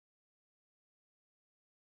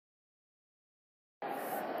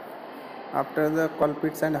After the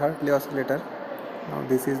Colpitts and Hartley oscillator, now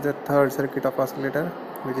this is the third circuit of oscillator,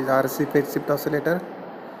 which is RC phase shift oscillator.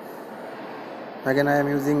 Again I am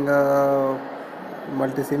using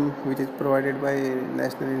multisim which is provided by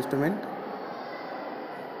National Instrument.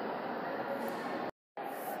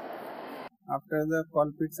 After the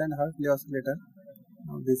Colpitts and Hartley oscillator,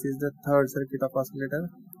 now this is the third circuit of oscillator,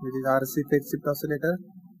 which is RC phase shift oscillator.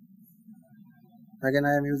 Again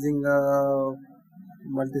I am using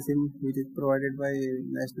multisim which is provided by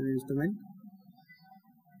National Instrument.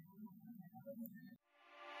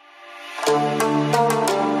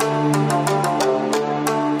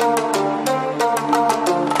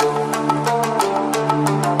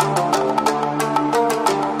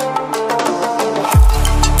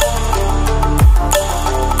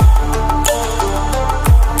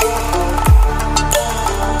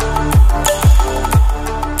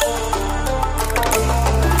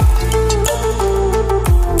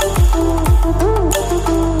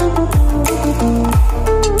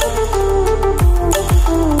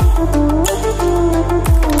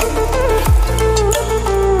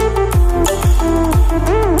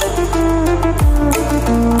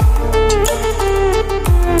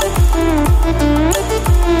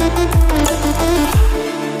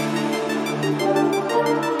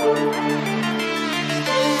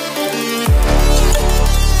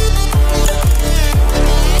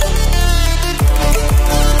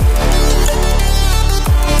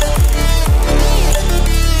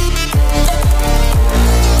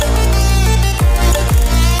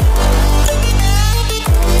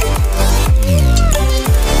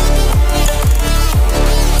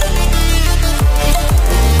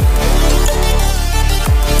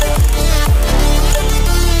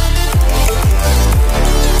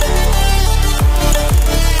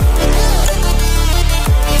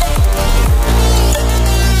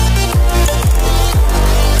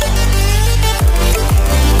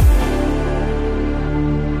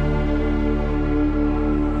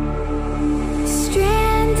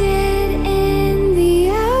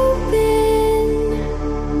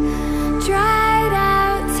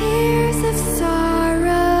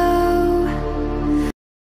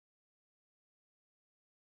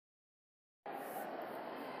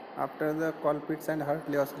 After the Colpitts and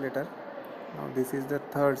Hartley oscillator, now this is the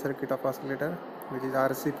third circuit of oscillator, which is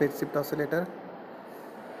RC phase shift oscillator.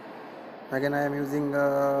 Again I am using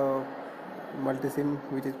multisim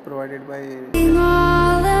which is provided by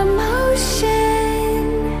all emotion,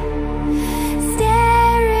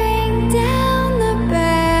 staring down the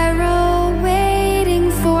barrel,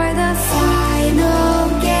 waiting for the final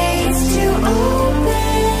gates to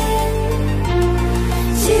open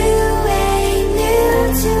to a new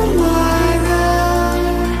tomorrow,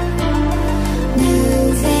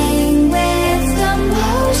 moving with the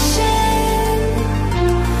motion,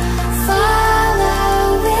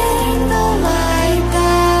 following the light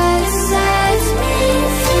that sets me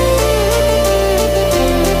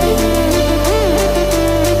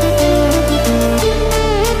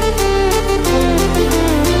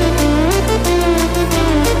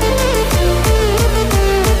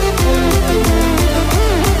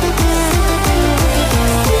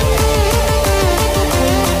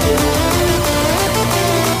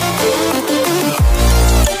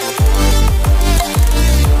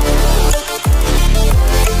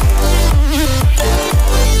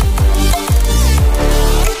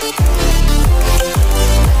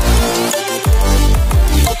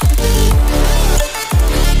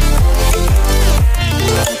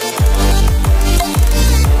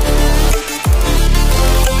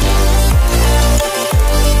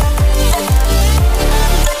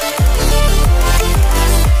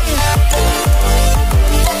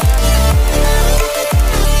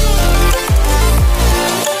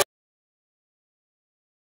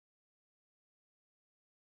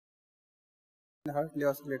Hartley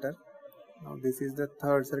oscillator. Now this is the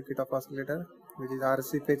third circuit of oscillator, which is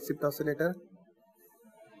RC phase shift oscillator.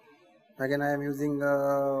 Again I am using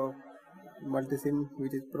multisim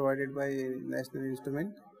which is provided by National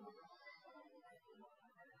Instrument.